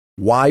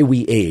why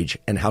we age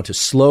and how to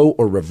slow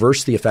or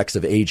reverse the effects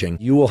of aging,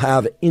 you will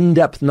have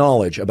in-depth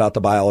knowledge about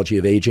the biology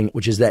of aging,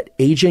 which is that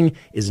aging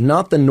is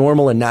not the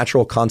normal and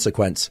natural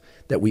consequence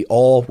that we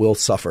all will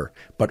suffer,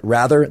 but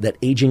rather that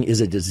aging is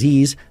a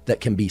disease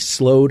that can be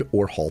slowed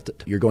or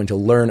halted. You're going to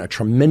learn a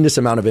tremendous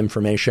amount of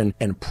information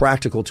and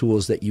practical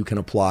tools that you can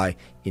apply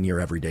in your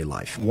everyday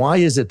life. Why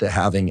is it that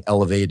having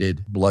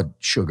elevated blood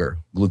sugar,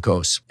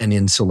 glucose, and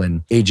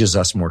insulin ages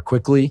us more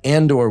quickly?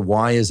 And or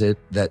why is it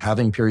that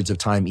having periods of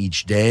time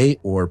each day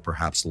or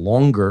perhaps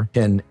longer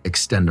can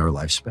extend our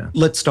lifespan?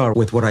 Let's start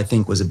with what I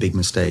think was a big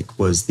mistake,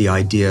 was the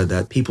idea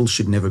that people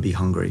should never be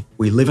hungry.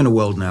 We live in a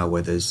world now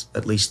where there's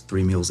at least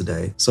 3 meals a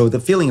day. So the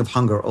feeling of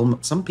hunger,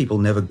 some people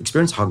never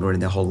experience hunger in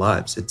their whole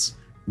lives. It's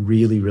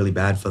really, really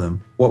bad for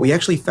them. What we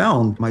actually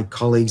found, my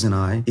colleagues and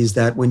I, is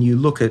that when you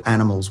look at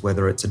animals,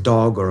 whether it's a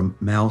dog or a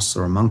mouse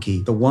or a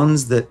monkey, the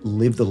ones that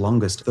live the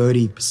longest,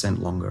 30%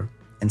 longer,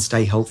 and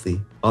stay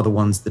healthy are the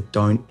ones that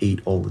don't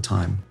eat all the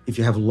time. If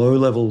you have low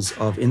levels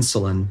of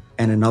insulin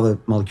and another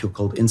molecule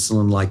called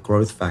insulin-like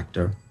growth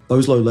factor,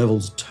 those low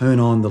levels turn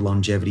on the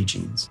longevity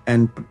genes.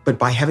 But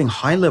by having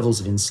high levels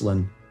of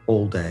insulin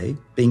all day,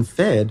 being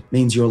fed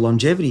means your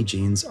longevity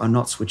genes are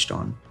not switched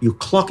on. Your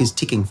clock is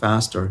ticking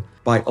faster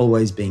by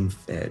always being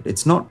fed.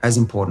 It's not as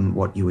important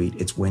what you eat,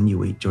 it's when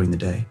you eat during the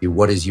day.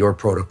 What is your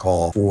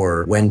protocol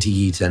for when to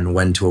eat and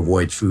when to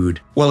avoid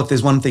food? Well, if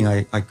there's one thing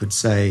I could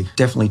say,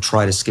 definitely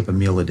try to skip a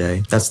meal a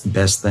day. That's the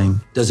best thing.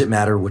 Does it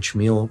matter which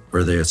meal, or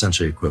are they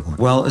essentially equivalent?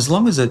 Well, as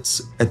long as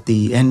it's at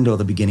the end or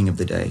the beginning of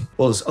the day.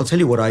 Well, I'll tell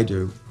you what I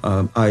do.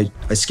 I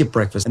skip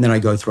breakfast and then I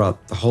go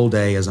throughout the whole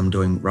day, as I'm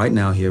doing right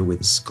now here with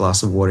this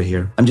glass of water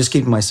here. I'm just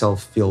keeping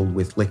myself filled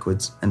with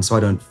liquids, and so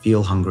I don't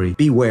feel hungry.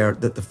 Be aware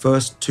that the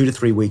first 2 to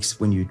 3 weeks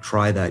when you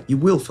try that, you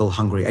will feel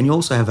hungry, and you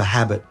also have a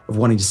habit of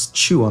wanting to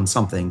chew on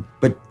something.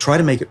 But try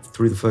to make it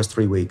through the first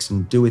 3 weeks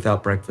and do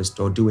without breakfast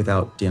or do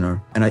without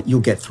dinner, and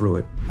you'll get through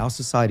it. Our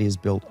society is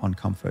built on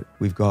comfort.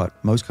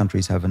 Most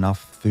countries have enough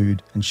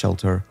food and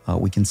shelter.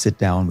 We can sit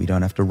down. We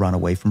don't have to run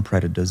away from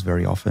predators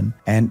very often.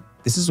 And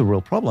this is a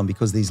real problem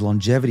because these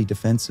longevity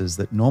defenses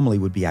that normally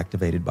would be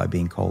activated by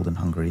being cold and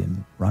hungry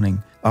and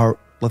running are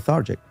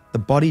lethargic. The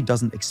body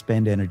doesn't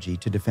expend energy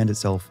to defend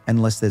itself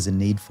unless there's a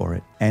need for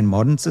it. And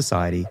modern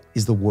society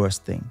is the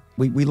worst thing.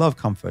 We love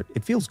comfort.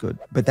 It feels good,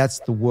 but that's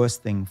the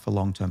worst thing for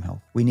long-term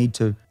health. We need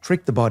to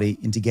trick the body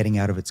into getting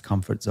out of its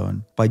comfort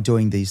zone by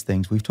doing these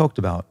things we've talked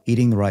about: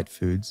 eating the right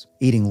foods,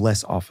 eating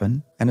less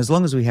often. And as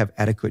long as we have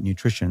adequate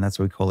nutrition, that's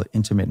what we call it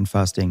intermittent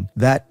fasting,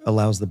 that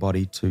allows the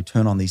body to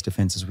turn on these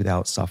defenses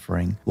without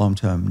suffering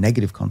long-term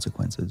negative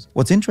consequences.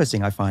 What's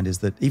interesting, I find, is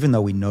that even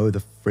though we know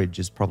the fridge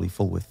is probably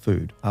full with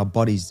food, our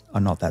bodies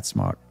are not that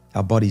smart.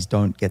 Our bodies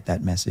don't get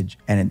that message,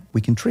 and we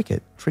can trick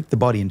the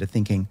body into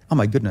thinking, oh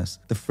my goodness,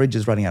 the fridge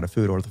is running out of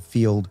food, or the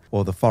field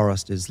or the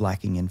forest is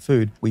lacking in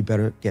food. We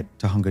better get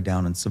to hunker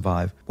down and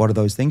survive. What are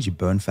those things? You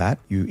burn fat,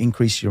 you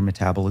increase your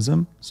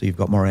metabolism, so you've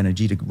got more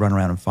energy to run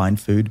around and find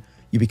food.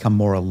 You become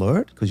more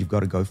alert because you've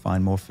got to go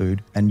find more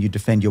food, and you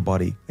defend your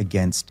body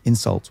against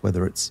insults,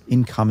 whether it's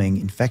incoming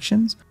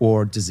infections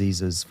or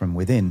diseases from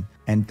within.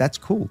 And that's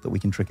cool that we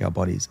can trick our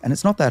bodies. And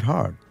it's not that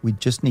hard. We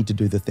just need to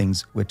do the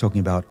things we're talking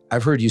about.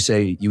 I've heard you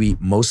say you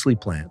eat mostly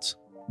plants,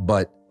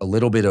 but a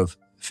little bit of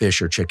fish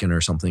or chicken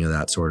or something of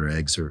that sort, or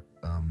eggs or...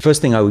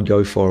 First thing I would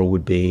go for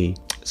would be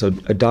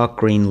a dark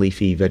green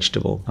leafy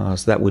vegetable.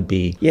 So that would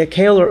be,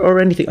 kale or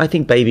anything. I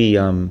think baby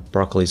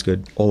broccoli is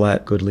good. All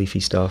that good leafy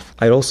stuff.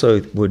 I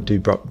also would do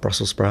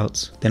Brussels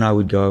sprouts. Then I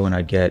would go and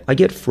I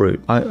get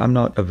fruit. I'm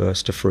not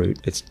averse to fruit.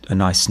 It's a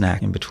nice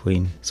snack in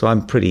between. So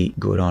I'm pretty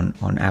good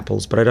on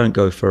apples, but I don't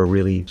go for a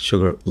really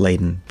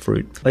sugar-laden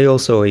fruit. I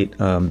also eat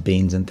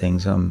beans and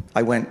things.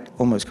 I went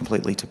almost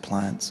completely to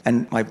plants,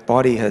 and my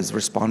body has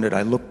responded.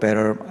 I look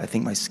better. I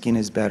think my skin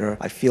is better.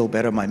 I feel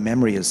better. My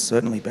memory is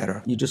certainly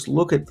better. You just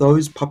look at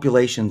those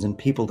populations and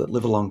people that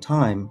live a long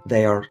time.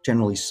 They are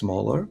generally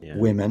smaller,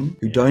 women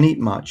who don't eat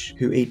much,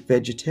 who eat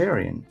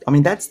vegetarian. I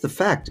mean, that's the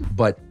fact.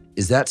 But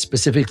is that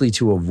specifically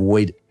to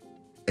avoid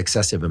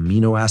excessive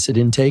amino acid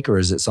intake, or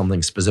is it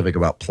something specific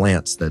about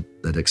plants that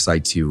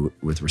excites you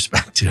with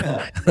respect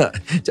to...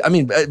 I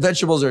mean,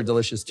 vegetables are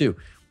delicious too,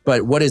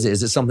 but what is it?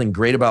 Is it something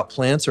great about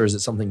plants, or is it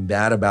something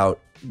bad about...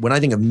 When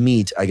I think of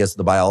meat, I guess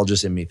the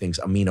biologist in me thinks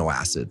amino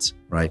acids,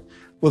 right?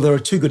 Well, there are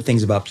two good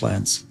things about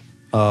plants,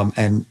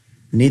 and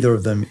neither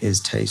of them is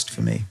taste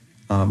for me.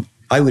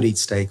 I would eat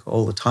steak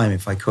all the time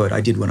if I could. I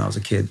did when I was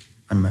a kid.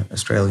 I'm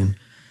Australian.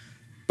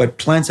 But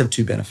plants have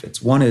two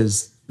benefits. One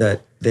is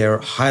that they're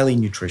highly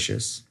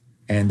nutritious,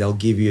 and they'll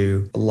give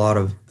you a lot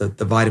of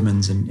the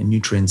vitamins and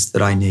nutrients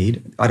that I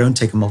need. I don't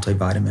take a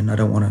multivitamin. I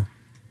don't want to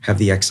have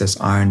the excess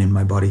iron in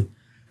my body.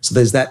 So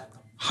there's that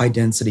high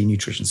density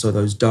nutrition. So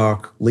those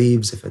dark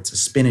leaves, if it's a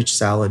spinach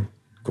salad,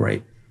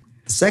 great.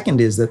 The second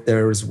is that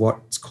there is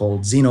what's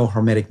called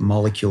xenohermetic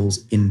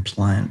molecules in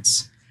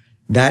plants.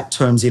 That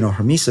term,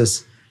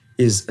 xenohermesis,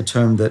 is a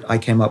term that I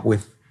came up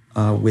with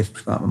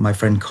my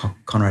friend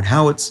Conrad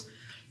Howitz,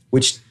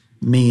 which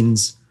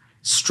means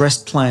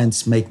stressed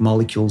plants make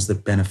molecules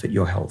that benefit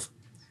your health.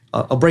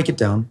 I'll break it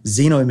down.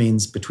 Xeno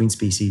means between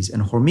species,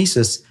 and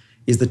hormesis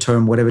is the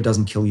term whatever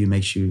doesn't kill you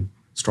makes you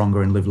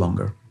stronger and live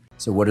longer.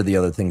 So what are the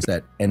other things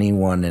that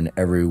anyone and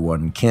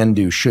everyone can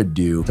do, should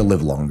do to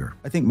live longer?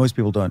 I think most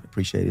people don't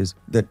appreciate is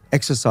that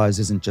exercise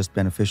isn't just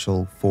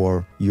beneficial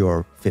for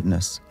your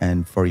fitness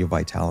and for your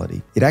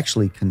vitality. It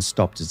actually can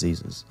stop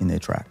diseases in their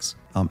tracks.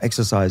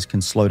 Exercise can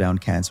slow down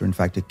cancer. In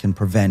fact, it can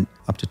prevent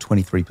up to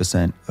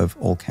 23% of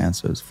all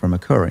cancers from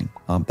occurring.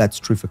 That's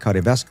true for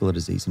cardiovascular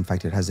disease. In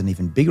fact, it has an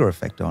even bigger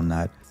effect on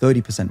that.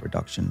 30%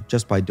 reduction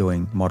just by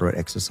doing moderate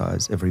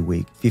exercise every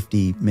week.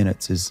 50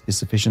 minutes is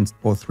sufficient,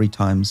 or 3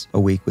 times a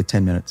week with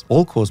 10 minutes.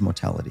 All-cause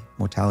mortality.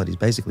 Mortality is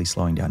basically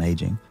slowing down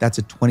aging. That's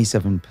a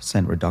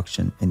 27%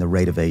 reduction in the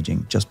rate of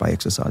aging just by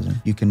exercising.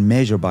 You can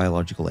measure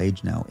biological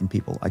age now in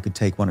people. I could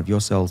take one of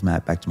your cells,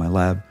 Matt, back to my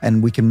lab,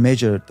 and we can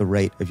measure the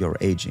rate of your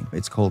aging.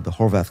 It's called the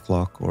Horvath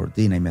clock or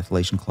DNA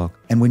methylation clock.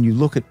 And when you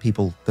look at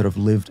people that have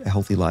lived a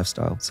healthy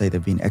lifestyle, say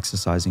they've been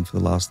exercising for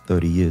the last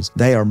 30 years,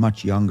 they are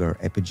much younger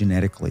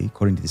epigenetically,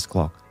 according to this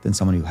clock, than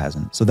someone who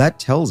hasn't. So that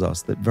tells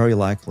us that very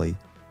likely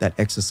that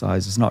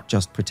exercise is not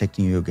just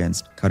protecting you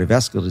against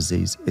cardiovascular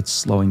disease, it's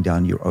slowing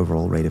down your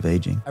overall rate of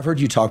aging. I've heard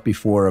you talk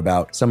before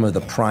about some of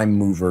the prime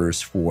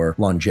movers for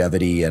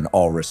longevity and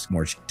all-risk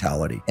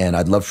mortality. And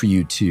I'd love for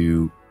you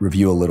to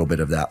review a little bit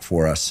of that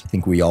for us. I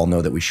think we all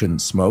know that we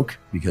shouldn't smoke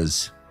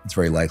because it's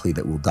very likely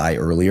that we'll die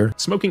earlier.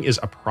 Smoking is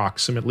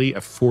approximately a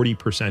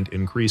 40%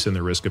 increase in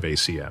the risk of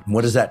ACM.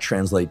 What does that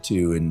translate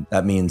to? And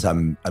that means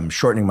I'm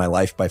shortening my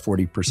life by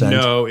 40%?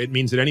 No, it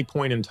means at any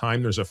point in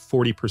time, there's a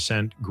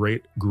 40%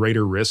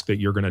 greater risk that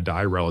you're going to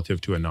die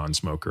relative to a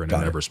non-smoker and a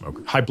never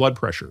smoker. High blood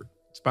pressure,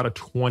 it's about a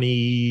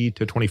 20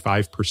 to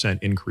 25%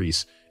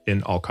 increase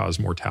in all-cause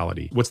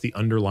mortality. What's the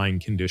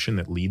underlying condition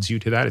that leads you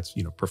to that? It's,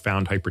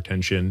 profound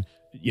hypertension,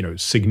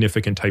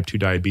 significant type 2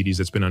 diabetes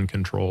that's been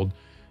uncontrolled.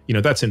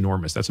 That's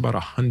enormous. That's about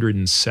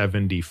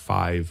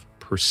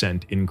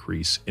 175%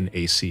 increase in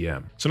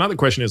ACM. So now the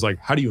question is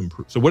how do you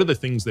improve? So what are the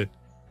things that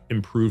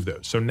improve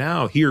those? So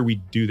now here we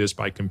do this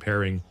by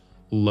comparing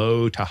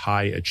low to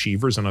high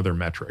achievers on other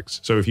metrics.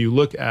 So if you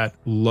look at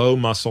low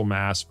muscle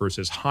mass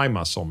versus high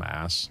muscle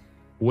mass,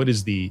 what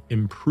is the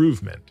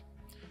improvement?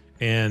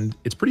 And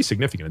it's pretty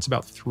significant. It's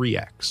about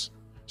 3x.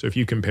 So if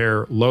you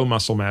compare low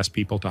muscle mass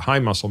people to high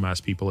muscle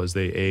mass people as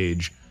they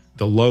age,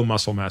 the low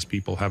muscle mass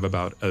people have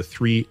about a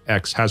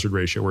 3x hazard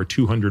ratio or a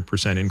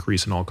 200%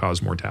 increase in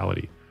all-cause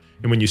mortality.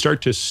 And when you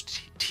start to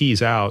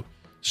tease out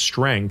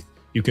strength,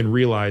 you can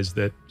realize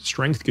that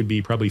strength could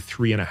be probably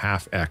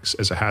 3.5x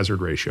as a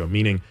hazard ratio,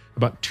 meaning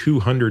about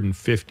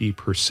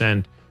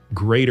 250%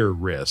 greater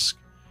risk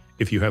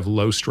if you have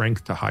low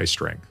strength to high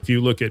strength. If you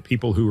look at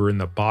people who are in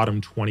the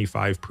bottom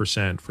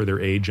 25% for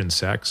their age and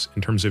sex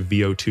in terms of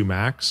VO2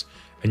 max,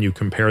 and you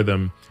compare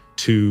them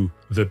to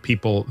the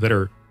people that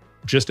are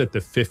just at the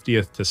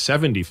 50th to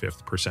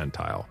 75th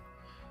percentile,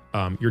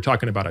 you're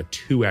talking about a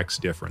 2x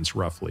difference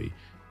roughly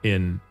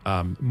in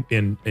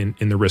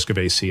the risk of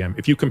ACM.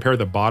 If you compare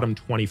the bottom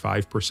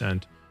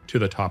 25% to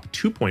the top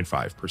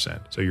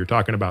 2.5%, so you're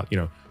talking about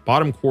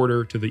bottom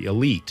quarter to the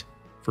elite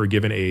for a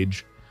given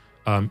age,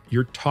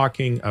 you're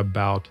talking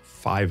about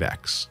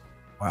 5x,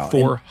 wow,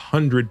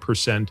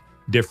 400%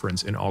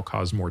 difference in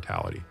all-cause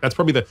mortality. That's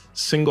probably the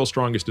single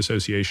strongest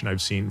association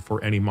I've seen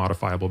for any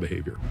modifiable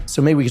behavior.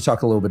 So maybe we could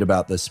talk a little bit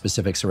about the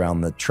specifics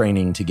around the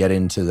training to get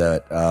into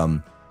the,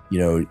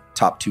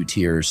 top 2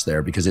 tiers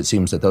there, because it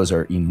seems that those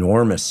are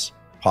enormous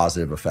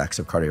positive effects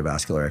of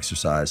cardiovascular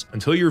exercise.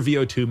 Until your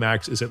VO2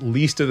 max is at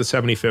least to the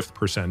 75th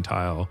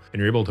percentile, and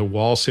you're able to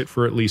wall sit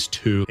for at least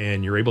 2,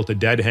 and you're able to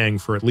dead hang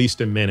for at least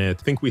a minute.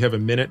 I think we have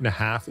 1.5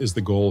 minutes is the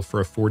goal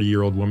for a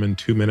 40-year-old woman,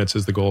 2 minutes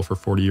is the goal for a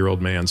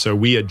 40-year-old man. So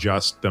we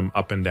adjust them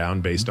up and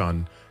down based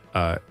on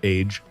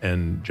age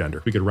and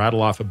gender. We could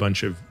rattle off a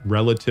bunch of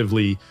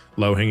relatively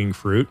low-hanging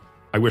fruit.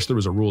 I wish there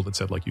was a rule that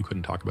said you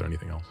couldn't talk about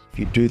anything else. If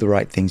you do the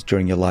right things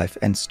during your life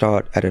and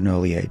start at an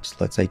early age,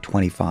 let's say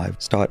 25,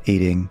 start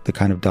eating the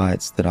kind of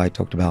diets that I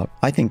talked about,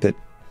 I think that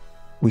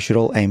we should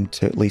all aim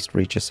to at least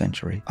reach a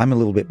century. I'm a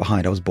little bit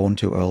behind. I was born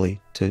too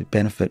early to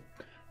benefit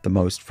the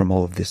most from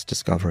all of this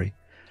discovery.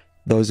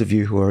 Those of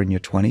you who are in your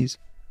 20s,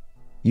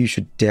 you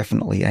should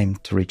definitely aim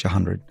to reach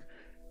 100.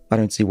 I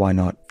don't see why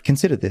not.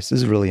 Consider this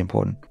is really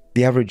important.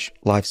 The average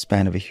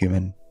lifespan of a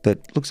human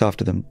that looks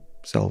after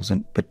themselves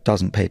but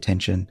doesn't pay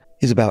attention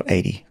is about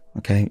 80,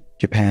 okay?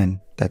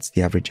 Japan, that's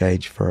the average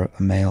age for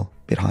a male,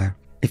 a bit higher.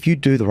 If you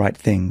do the right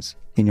things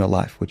in your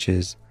life, which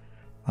is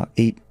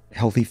eat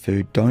healthy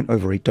food, don't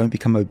overeat, don't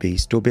become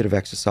obese, do a bit of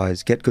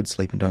exercise, get good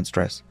sleep, and don't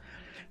stress,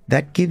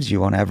 that gives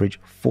you on average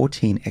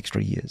 14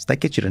 extra years. That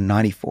gets you to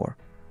 94.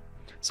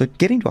 So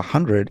getting to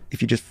 100,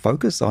 if you just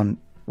focus on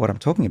what I'm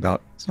talking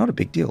about, it's not a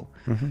big deal.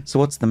 Mm-hmm. So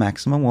what's the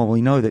maximum? Well,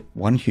 we know that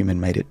one human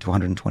made it to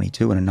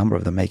 122 and a number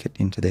of them make it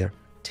into their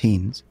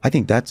teens. I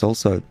think that's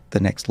also the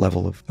next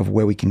level of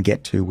where we can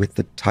get to with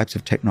the types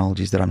of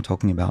technologies that I'm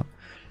talking about.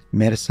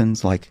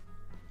 Medicines like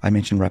I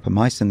mentioned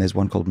rapamycin, there's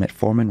one called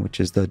metformin, which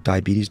is the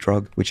diabetes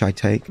drug, which I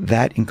take.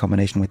 That in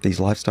combination with these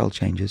lifestyle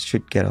changes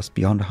should get us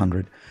beyond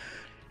 100.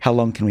 How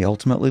long can we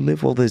ultimately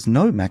live? Well, there's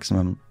no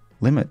maximum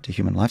limit to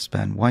human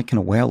lifespan. Why can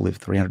a whale live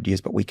 300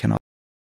 years, but we cannot?